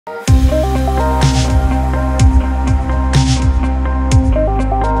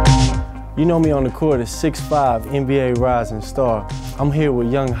You know me on the court as 6'5", NBA rising star. I'm here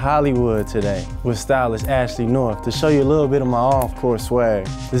with young Hollywood today with stylist Ashley North to show you a little bit of my off-court swag.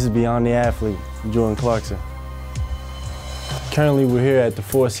 This is Beyond the Athlete, Jordan Clarkson. Currently, we're here at the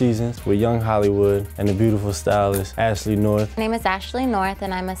Four Seasons with young Hollywood and the beautiful stylist Ashley North. My name is Ashley North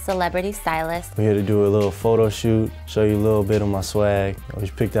and I'm a celebrity stylist. We're here to do a little photo shoot, show you a little bit of my swag. We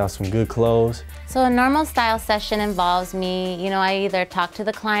picked out some good clothes. So a normal style session involves me, I either talk to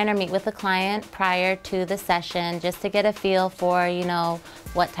the client or meet with the client prior to the session just to get a feel for,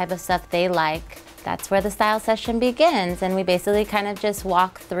 what type of stuff they like. That's where the style session begins, and we basically kind of just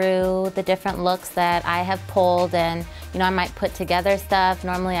walk through the different looks that I have pulled, and I might put together stuff.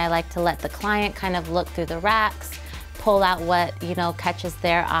 Normally I like to let the client kind of look through the racks, pull out what catches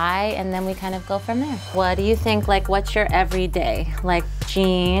their eye, and then we kind of go from there. What do you think, what's your everyday? Like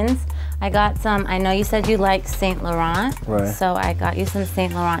jeans? I got some, I know you said you like Saint Laurent, right? So I got you some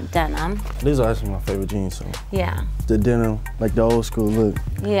Saint Laurent denim. These are actually my favorite jeans, so. Yeah. The denim, like the old school look.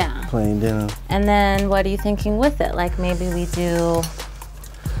 Yeah. Plain denim. And then what are you thinking with it? Like maybe we do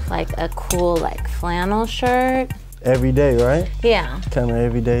like a cool flannel shirt. Every day, right? Yeah. Kind of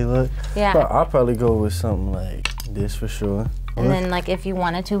everyday look. Yeah. I'll probably go with something like this for sure. And then if you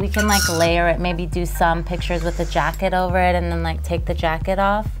wanted to, we can layer it, maybe do some pictures with the jacket over it and then take the jacket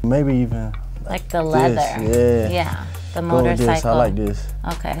off. Maybe even the leather. This, yeah. Yeah, the motorcycle. This. I like this.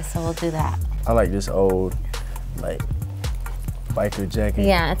 Okay, so we'll do that. I like this old, biker jacket.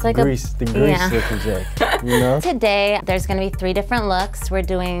 Yeah, it's like the grease looking jacket, Today, there's gonna be 3 different looks. We're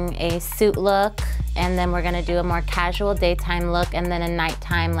doing a suit look, and then we're gonna do a more casual daytime look, and then a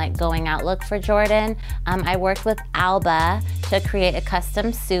nighttime going out look for Jordan. I worked with Alba to create a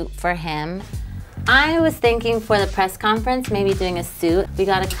custom suit for him. I was thinking for the press conference, maybe doing a suit. We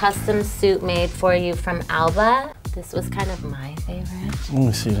got a custom suit made for you from Alba. This was kind of my favorite. Let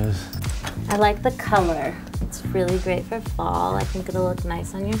me see this. I like the color. It's really great for fall. I think it'll look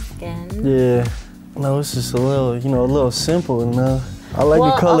nice on your skin. Yeah. No, it's just a little simple enough. I like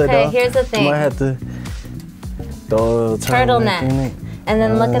the color though. Okay, here's the thing. You might have to throw a turtleneck in it. And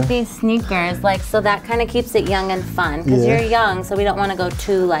then look at these sneakers, so that kind of keeps it young and fun. Because you're young, so we don't want to go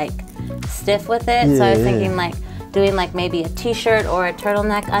too stiff with it. Yeah, so I was thinking doing maybe a t-shirt or a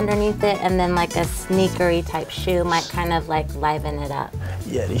turtleneck underneath it, and then a sneakery type shoe might kind of liven it up.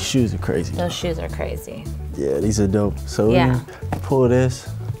 Yeah, these shoes are crazy. Those shoes are crazy. Yeah, these are dope. So pull this.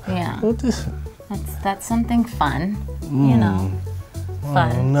 Yeah. What this? That's something fun.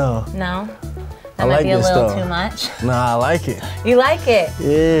 Fun. No. No? That might be a little too much. Nah, I like it. You like it?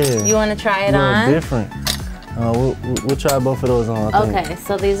 Yeah. You want to try it on? A little different. We'll try both of those on, I think. Okay,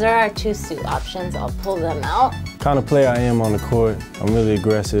 so these are our 2 suit options. I'll pull them out. Kind of player I am on the court. I'm really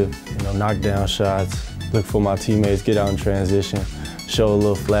aggressive, knock down shots, look for my teammates, get out in transition, show a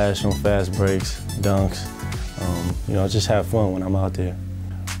little flash on fast breaks, dunks. Just have fun when I'm out there.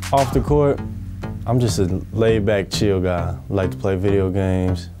 Off the court, I'm just a laid-back, chill guy. I like to play video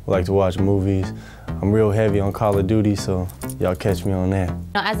games, I like to watch movies. I'm real heavy on Call of Duty, so y'all catch me on that.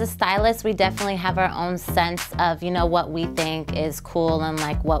 As a stylist, we definitely have our own sense of, what we think is cool and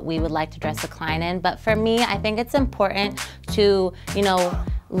what we would like to dress a client in. But for me, I think it's important to,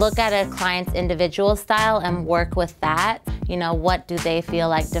 look at a client's individual style and work with that. What do they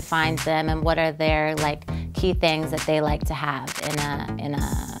feel defines them, and what are their key things that they like to have in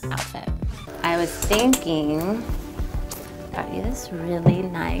a outfit. I was thinking, got you this really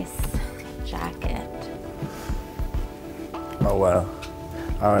nice jacket. Oh wow.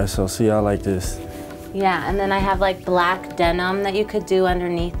 All right, so see, I like this. Yeah, and then I have black denim that you could do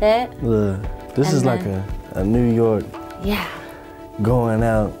underneath it. Look, this is a New York. Yeah. Going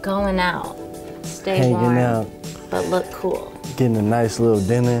out. Going out. Stay hanging warm. Out. But look cool. Getting a nice little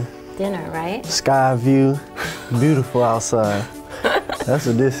dinner. Dinner, right? Sky view. Beautiful outside. That's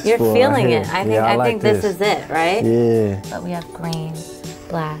what this is You're for. feeling right it. I think this is it, right? Yeah. But we have green,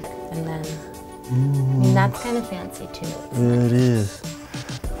 black, and then I mean, that's kind of fancy too. Yeah, it is.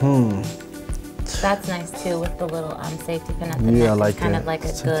 That's nice too with the little safety pin at the neck. I like it's kind that. of like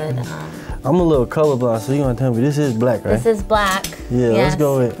a good. I'm a little colorblind, so you want to tell me this is black, right? This is black. Yeah, yes. Let's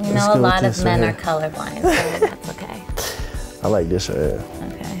go with. A lot of men are colorblind, so that's okay. I like this right here.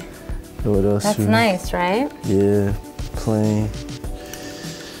 Okay. Go with those That's shoes. nice, right? Yeah, plain.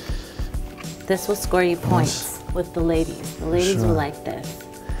 This will score you points with the ladies. The ladies will like this.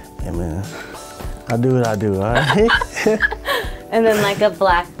 Yeah, man. I do what I do, all right? And then a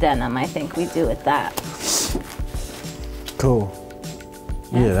black denim, I think we do with that. Cool.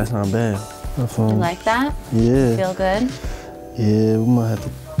 Yes. Yeah, that's not bad. You like that? Yeah. Feel good? Yeah, we might have to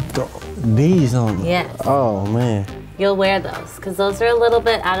throw these on me. Yes. Oh, man. you'll wear those, because those are a little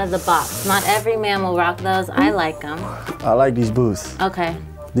bit out of the box. Not every man will rock those. I like them. I like these boots. Okay.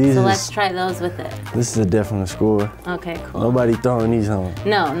 These so let's try those with it. This is a definite score. Okay, cool. Nobody throwing these on.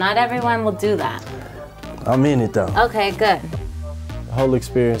 No, not everyone will do that. I'm in it though. Okay, good. The whole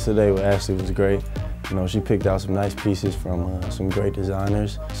experience today with Ashley was great. You know, she picked out some nice pieces from some great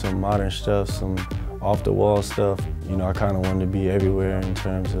designers, some modern stuff, some off-the-wall stuff. You know, I kind of wanted to be everywhere in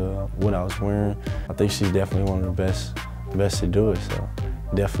terms of what I was wearing. I think she's definitely one of the best to do it, so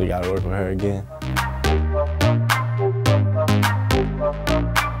definitely got to work with her again.